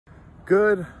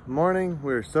Good morning.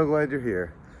 We're so glad you're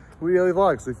here. We daily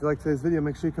vlog. So if you like today's video,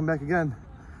 make sure you come back again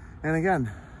and again.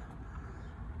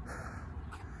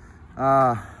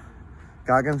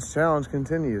 Goggins challenge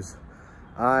continues.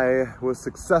 I was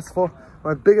successful.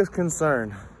 My biggest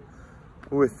concern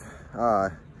with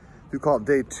you call it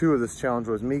day 2 of this challenge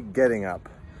was me getting up,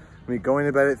 me going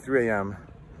to bed at 3 a.m.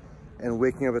 and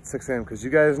waking up at 6 a.m. because you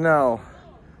guys know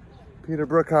Peter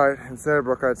Brookhart and Sarah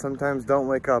Brookhart sometimes don't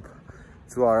wake up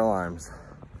to our alarms.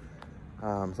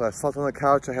 So I slept on the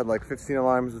couch. I had like 15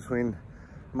 alarms between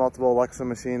multiple Alexa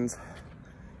machines,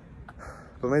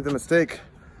 but made the mistake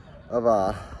of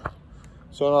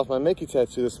showing off my Mickey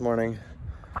tattoo this morning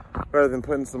rather than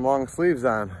putting some long sleeves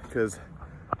on because,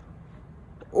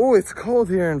 oh, it's cold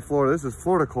here in Florida. This is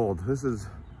Florida cold. This is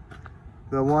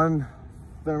the one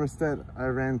thermostat I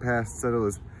ran past said it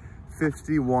was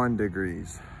 51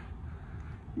 degrees.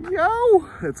 Yo,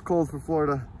 it's cold for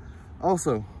Florida.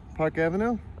 Also, Park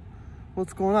Avenue,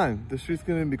 what's going on? The street's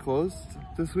gonna be closed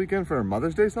this weekend for a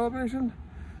Mother's Day celebration?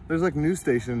 There's like news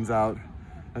stations out,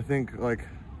 I think, like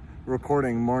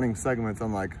recording morning segments.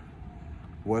 I'm like,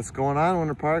 what's going on,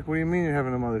 Winter Park? What do you mean you're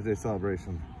having a Mother's Day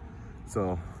celebration?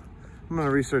 So I'm gonna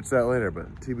research that later,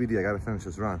 but TBD, I gotta finish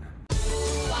this run.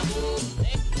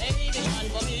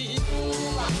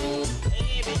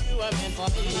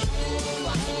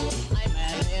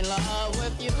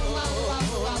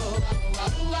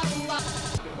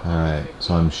 Alright,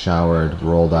 so I'm showered,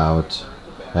 rolled out,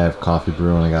 I have coffee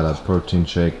brewing, I got a protein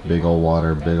shake, big old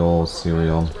water, big old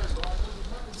cereal.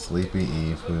 Sleepy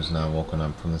Eve, who's now woken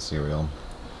up from the cereal.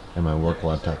 And my work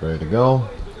laptop ready to go.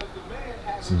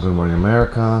 Some Good Morning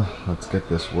America. Let's get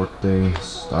this workday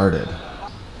started.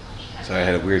 So I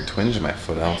had a weird twinge in my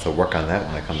foot. I'll have to work on that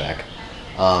when I come back.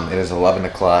 It is 11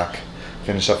 o'clock.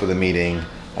 Finished up with a meeting.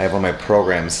 I have all my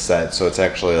programs set, so it's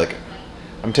actually like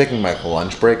I'm taking my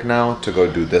lunch break now to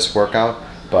go do this workout,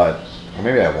 but or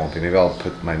maybe I won't be. Maybe I'll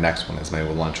put my next one as my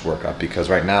lunch workout because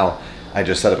right now I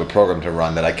just set up a program to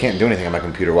run that I can't do anything on my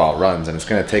computer while it runs, and it's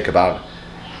going to take about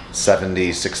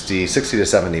 60 to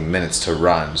 70 minutes to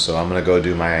run. So I'm going to go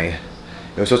do my, it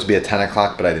was supposed to be at 10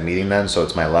 o'clock, but I had a meeting then, so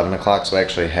it's my 11 o'clock. So I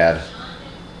actually I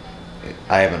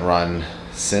haven't run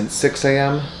since 6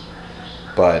 a.m.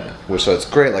 So it's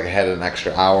great, like I had an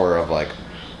extra hour of like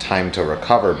time to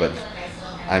recover, but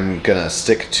I'm gonna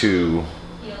stick to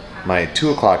my 2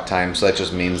 o'clock time, so that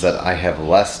just means that I have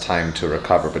less time to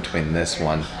recover between this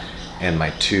one and my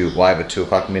I have a 2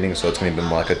 o'clock meeting, so it's gonna be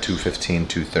more like a 2:15,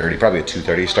 2:30, probably a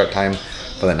 2:30 start time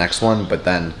for the next one, but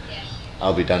then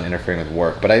I'll be done interfering with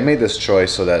work. But I made this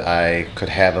choice so that I could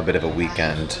have a bit of a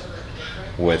weekend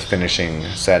with finishing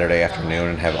Saturday afternoon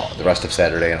and have the rest of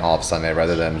Saturday and all of Sunday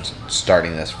rather than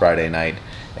starting this Friday night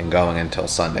and going until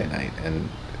Sunday night and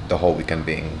the whole weekend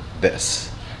being this.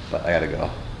 But I gotta go.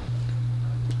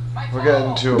 We're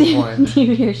getting to a point. Do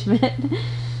you hear Schmidt?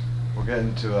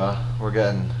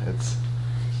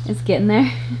 It's getting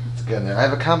there. It's getting there. I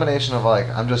have a combination of like,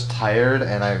 I'm just tired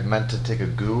and I meant to take a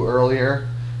goo earlier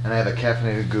and I have a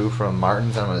caffeinated goo from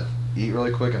Martin's and I'm gonna eat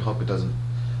really quick and hope it doesn't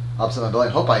upset my belly.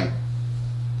 I hope I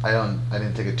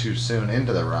didn't take it too soon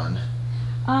into the run.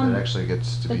 It actually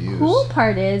gets to be used. The cool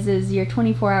part is you're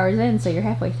 24 hours in, so you're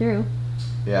halfway through.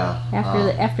 Yeah.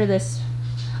 After this,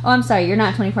 oh, I'm sorry, you're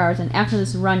not 24 hours in. After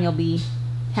this run, you'll be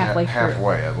halfway through.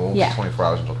 Halfway. I will be 24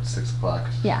 hours until 6 o'clock.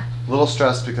 Yeah. A little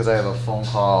stressed because I have a phone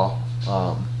call.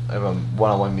 I have a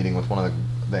one-on-one meeting with one of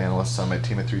the analysts on my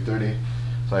team at 3:30,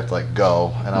 so I have to like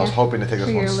go. And I was hoping to take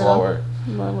this one slower.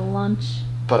 Little lunch.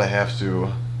 But I have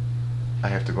to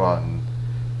go out and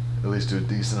at least do a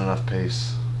decent enough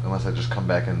pace, unless I just come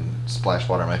back and splash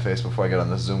water in my face before I get on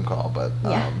this Zoom call. But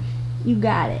yeah, you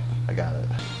got it. I got it.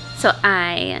 So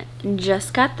I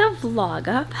just got the vlog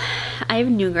up. I have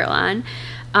New Girl on,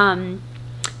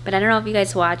 but I don't know if you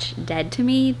guys watch Dead to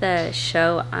Me, the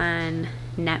show on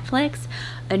Netflix.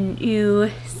 A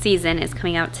new season is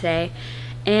coming out today,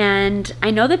 and I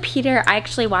know that Peter, I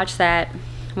actually watched that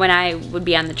when I would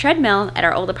be on the treadmill at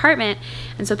our old apartment,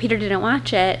 and so Peter didn't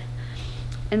watch it.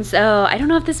 And so I don't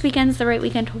know if this weekend's the right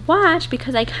weekend to watch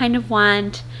because I kind of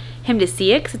want him to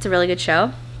see it because it's a really good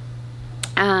show.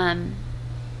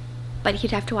 But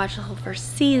he'd have to watch the whole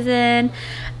first season.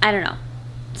 I don't know.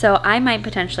 So I might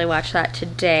potentially watch that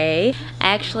today. I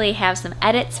actually have some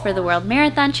edits for the World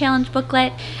Marathon Challenge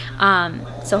booklet.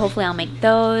 So hopefully I'll make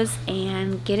those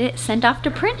and get it sent off to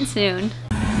print soon.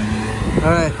 All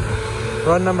right,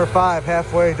 run number 5,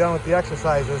 halfway done with the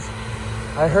exercises.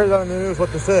 I heard on the news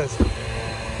what this is.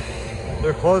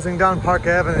 They're closing down Park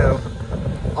Avenue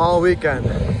all weekend.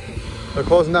 They're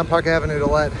closing down Park Avenue to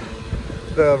let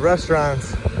the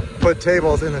restaurants put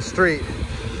tables in the street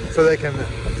so they can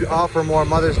to offer more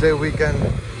Mother's Day weekend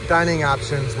dining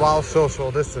options while social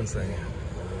distancing.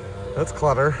 That's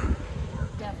clever.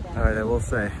 All right, I will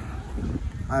say,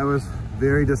 I was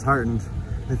very disheartened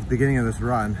at the beginning of this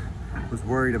run. I was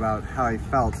worried about how I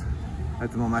felt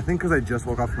at the moment. I think because I just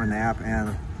woke up from a nap,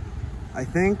 and I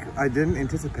think I didn't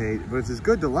anticipate, but it's just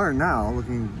good to learn now,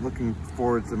 looking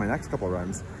forward to my next couple of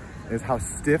runs, is how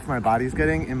stiff my body's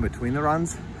getting in between the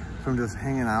runs from just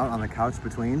hanging out on the couch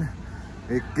between.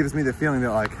 It gives me the feeling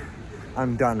that like,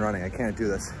 I'm done running, I can't do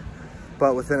this.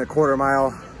 But within a quarter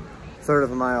mile, third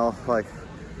of a mile, like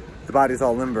the body's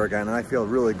all limber again, and I feel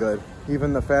really good.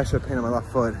 Even the fascia pain on my left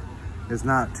foot is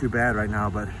not too bad right now,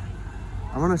 but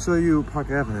I want to show you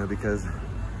Park Avenue because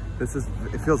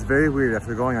it feels very weird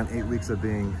after going on 8 weeks of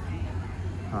being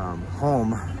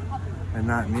home and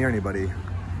not near anybody.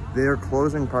 They are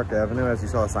closing Park Avenue, as you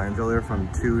saw the signs earlier, from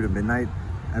 2 to midnight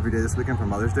every day this weekend for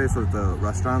Mother's Day so that the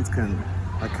restaurants can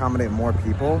accommodate more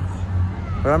people.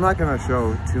 But I'm not gonna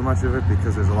show too much of it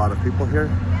because there's a lot of people here.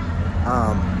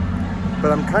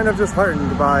 But I'm kind of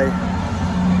disheartened by,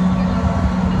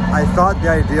 I thought the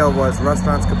idea was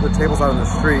restaurants could put tables out on the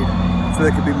street so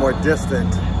they could be more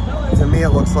distant. To me, it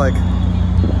looks like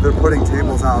they're putting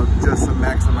tables out just to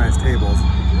maximize tables.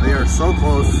 They are so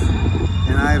close,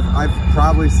 and I've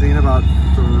probably seen about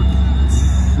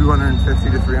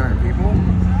 250 to 300 people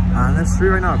on this street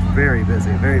right now. It's very busy,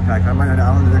 very packed. I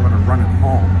don't think I'm gonna run it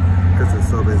home because it's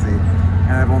so busy,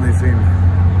 and I've only seen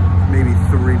maybe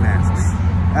 3 masks.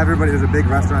 There's a big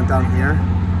restaurant down here,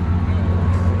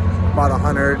 about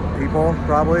 100 people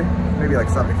probably, maybe like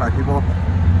 75 people.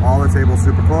 All the tables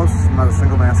super close, not a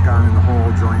single mask on in the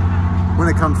whole joint. When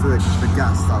it comes to the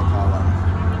guests, I'll call them.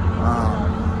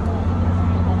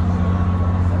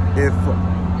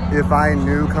 If I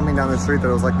knew coming down the street that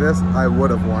it was like this, I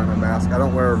would have worn a mask. I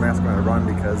don't wear a mask when I run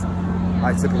because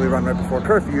I typically run right before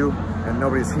curfew and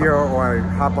nobody's here, or I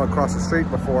hop across the street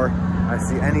before I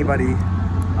see anybody.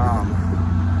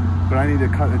 But I need to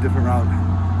cut a different route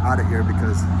out of here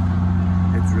because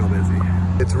it's real busy.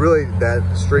 It's really that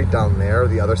street down there,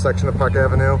 the other section of Park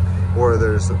Avenue, where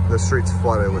the street's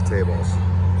flooded with tables.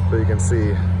 So you can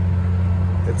see,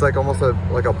 it's like almost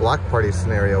like a block party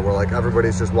scenario where like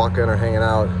everybody's just walking or hanging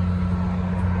out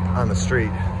on the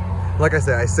street. Like I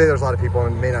say there's a lot of people,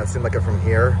 and it may not seem like it from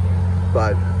here,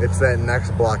 but it's that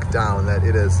next block down that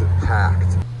it is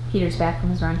packed. Peter's back from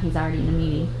his run. He's already in a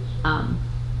meeting.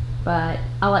 But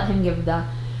I'll let him give the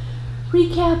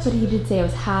recap, but he did say it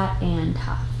was hot and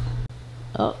tough.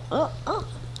 Oh.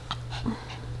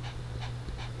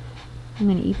 I'm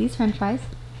gonna eat these french fries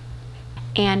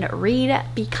and read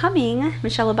Becoming,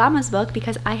 Michelle Obama's book,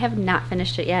 because I have not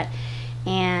finished it yet,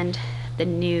 and the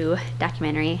new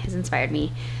documentary has inspired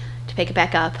me to pick it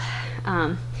back up.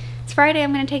 It's Friday.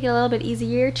 I'm gonna take it a little bit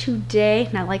easier today,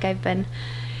 not like I've been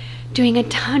doing a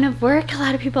ton of work. A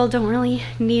lot of people don't really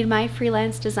need my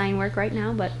freelance design work right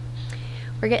now, but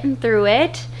we're getting through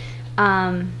it.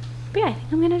 But yeah, I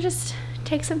think I'm gonna just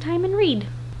take some time and read.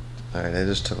 All right, I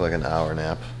just took like an hour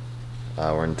nap,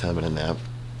 hour and 10-minute nap.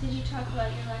 Did you talk about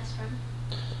your last run?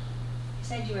 You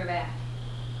said you were back.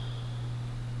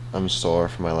 I'm sore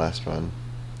from my last run.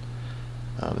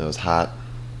 It was hot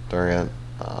during it,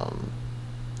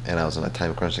 and I was on a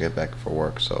time crunch to get back for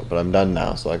work. But I'm done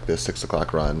now. So like this 6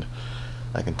 o'clock run,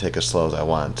 I can take as slow as I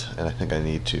want, and I think I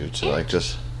need to like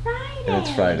just. Friday. And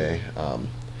it's Friday.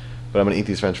 But I'm gonna eat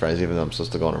these French fries, even though I'm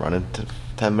supposed to go on a run in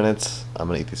 10 minutes. I'm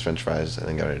gonna eat these French fries and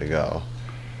then get ready to go.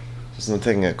 So I'm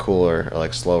taking it cooler or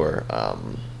like slower.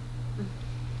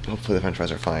 Hopefully the French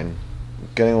fries are fine.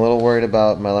 Getting a little worried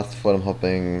about my left foot. I'm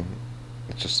hoping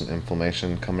it's just some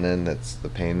inflammation coming in. That's the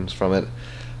pains from it.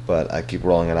 But I keep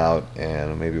rolling it out,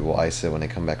 and maybe we'll ice it when I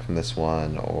come back from this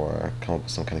one, or come up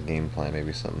with some kind of game plan.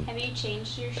 Maybe some. Have you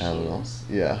changed your shoes?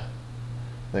 Yeah.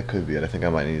 That could be it. I think I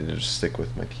might need to just stick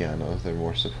with my Tianos. They're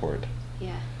more support.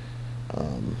 Yeah.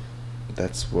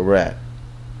 That's where we're at.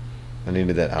 I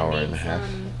needed that hour and a half.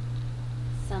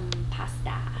 Some pasta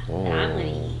that Oh. I'm gonna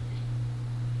eat.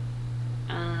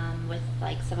 With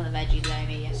like some of the veggies that I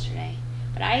made yesterday.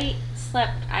 But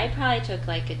I probably took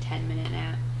like a 10-minute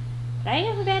nap. But I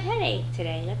have a bad headache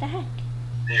today. What the heck?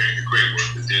 Yeah, the great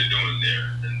work that they're doing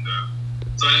there. And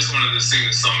so I just wanted to sing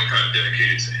a song kind of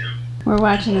dedicated to him. We're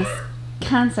watching this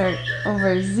concert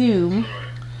over Zoom.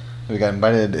 We got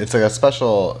invited. It's like a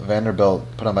special Vanderbilt,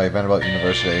 put on by Vanderbilt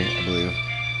University, I believe,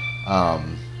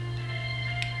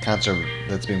 concert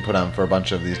that's being put on for a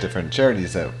bunch of these different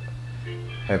charities that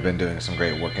have been doing some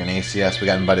great work. In ACS, we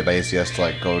got invited by ACS to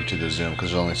like go to the Zoom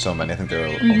because there's only so many. I think there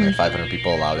were only 500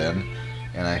 people allowed in.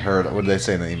 And I heard, what did they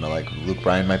say in the email? Like Luke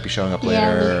Bryan might be showing up later.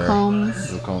 Yeah, Luke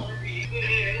Combs. Luke Combs.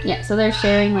 Yeah, so they're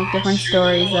sharing like different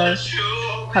stories of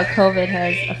how COVID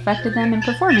has affected them in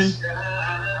performing.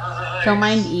 Don't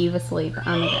mind Eve asleep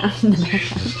on the ground in the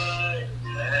background.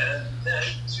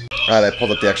 Alright, I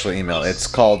pulled up the actual email. It's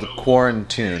called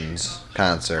Quarantunes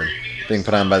concert, being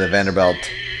put on by the Vanderbilt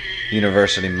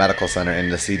University Medical Center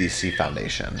and the CDC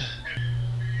Foundation.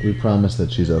 We promise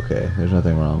that she's okay. There's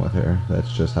nothing wrong with her.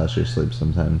 That's just how she sleeps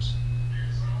sometimes.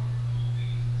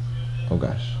 Oh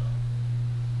gosh.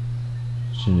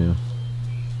 She knew.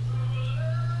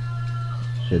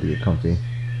 She had to get comfy.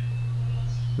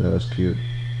 That was cute.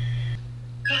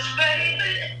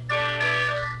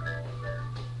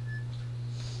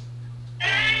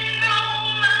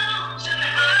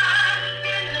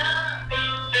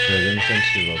 So I didn't think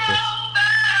she wrote this.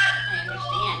 I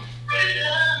understand.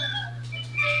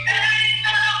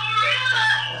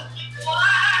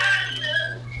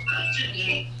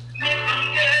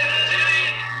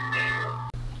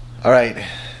 Alright,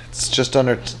 it's just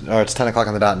under, or it's 10 o'clock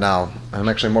on the dot now. I'm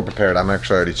actually more prepared. I'm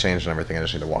actually already changed and everything. I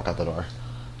just need to walk out the door.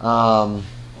 Time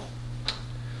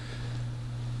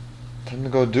to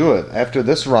go do it. After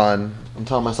this run, I'm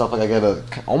telling myself like I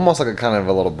get almost like a kind of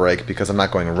a little break because I'm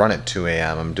not going to run at 2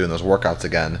 a.m. I'm doing those workouts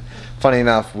again. Funny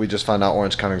enough, we just found out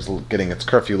Orange County is getting its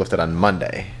curfew lifted on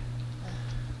Monday.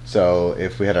 So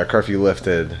if we had our curfew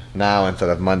lifted now instead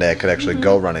of Monday, I could actually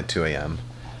go run at 2 a.m.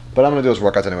 But I'm going to do those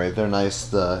workouts anyway. They're nice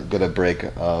to get a break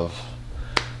of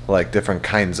like different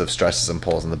kinds of stresses and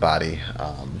pulls in the body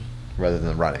rather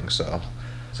than running. So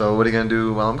what are you going to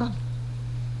do while I'm gone?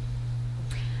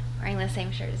 Wearing the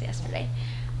same shirt as yesterday.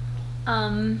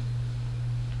 I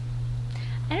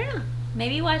don't know.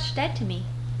 Maybe watch Dead to Me.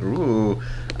 Ooh,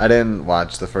 I didn't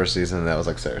watch the first season. That was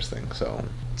like Sarah's thing. So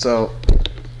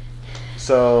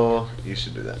you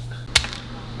should do that.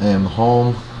 I am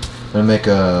home. I'm gonna make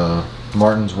a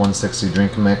Martin's 160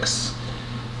 drink mix.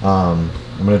 I'm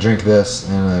gonna drink this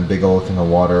and a big old thing of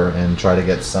water and try to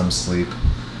get some sleep.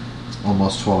 It's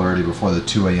almost 12 already before the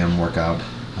 2 a.m. workout.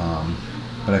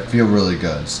 But I feel really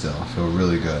good still. I feel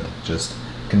really good. Just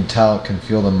can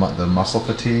feel the muscle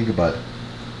fatigue, but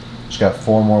just got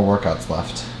 4 more workouts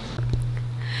left.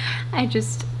 I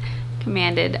just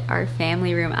commanded our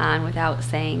family room on without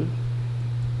saying,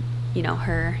 you know,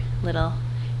 her little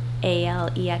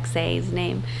Alexa's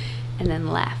name, and then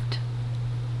left.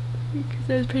 Because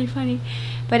it was pretty funny.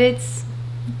 But it's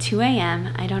 2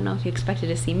 a.m. I don't know if you expected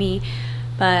to see me,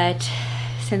 but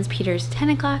since Peter's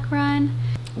 10 o'clock run,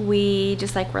 we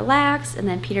just like relaxed, and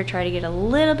then Peter tried to get a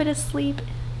little bit of sleep.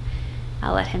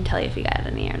 I'll let him tell you if he got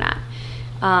any or not.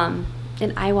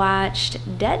 And I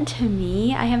watched Dead to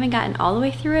Me. I haven't gotten all the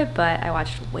way through it, but I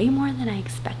watched way more than I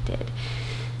expected.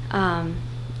 And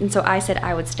so I said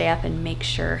I would stay up and make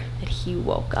sure that he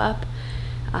woke up.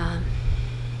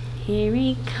 Here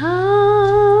he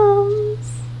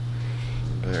comes.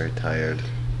 I'm very tired.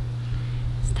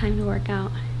 It's time to work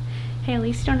out. Hey, at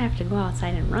least you don't have to go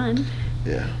outside and run.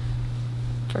 Yeah.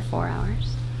 For 4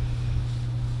 hours.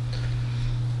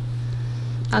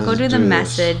 I'll go Let's do the do this.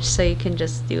 message so you can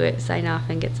just do it, sign off,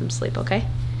 and get some sleep, okay?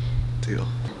 Deal.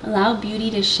 Allow beauty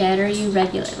to shatter you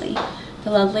regularly.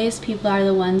 The loveliest people are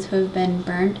the ones who have been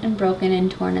burnt and broken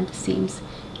and torn at the seams,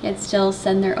 yet still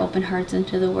send their open hearts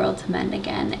into the world to mend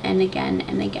again and again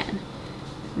and again.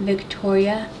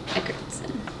 Victoria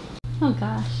Eggertson. Oh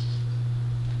gosh.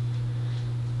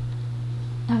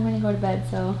 I'm gonna go to bed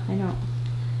so I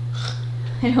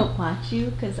don't watch you,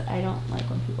 because I don't like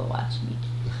when people watch me.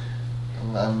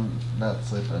 I'm not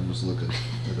sleeping. I'm just looking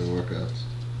at the workouts.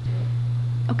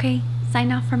 Okay,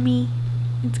 sign off from me.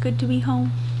 It's good to be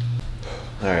home.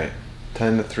 Alright,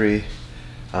 10 to 3.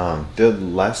 Did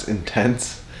less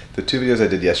intense. The 2 videos I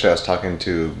did yesterday, I was talking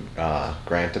to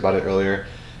Grant about it earlier.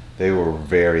 They were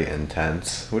very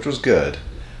intense, which was good.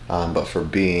 But for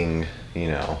being,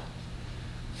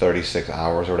 36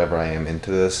 hours or whatever I am into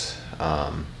this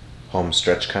home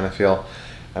stretch kind of feel,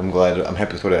 I'm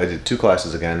happy with what I did. 2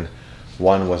 classes again.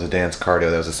 One was a dance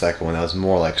cardio, that was the second one. That was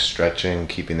more like stretching,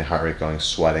 keeping the heart rate going,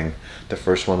 sweating. The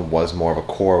first one was more of a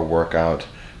core workout,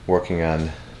 working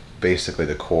on basically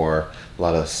the core, a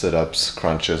lot of sit-ups,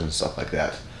 crunches, and stuff like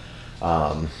that,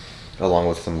 along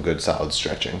with some good solid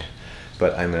stretching.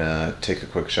 But I'm gonna take a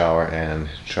quick shower and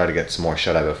try to get some more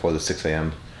shut-eye before the 6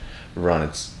 a.m. run.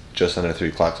 It's just under 3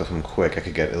 o'clock, so if I'm quick, I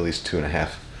could get at least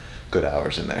 2.5 good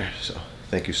hours in there. So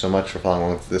thank you so much for following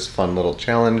along with this fun little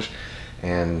challenge.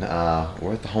 And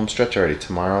we're at the home stretch already.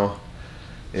 Tomorrow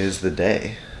is the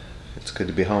day. It's good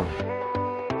to be home.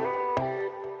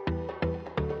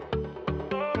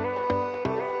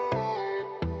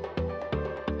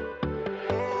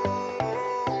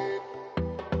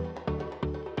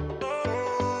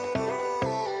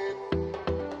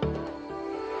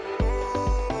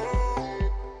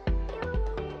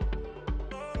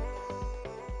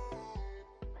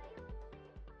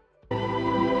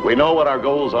 We know what our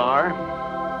goals are.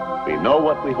 We know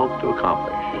what we hope to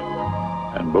accomplish.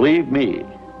 And believe me,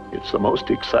 it's the most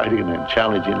exciting and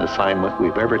challenging assignment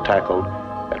we've ever tackled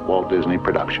at Walt Disney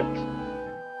Productions.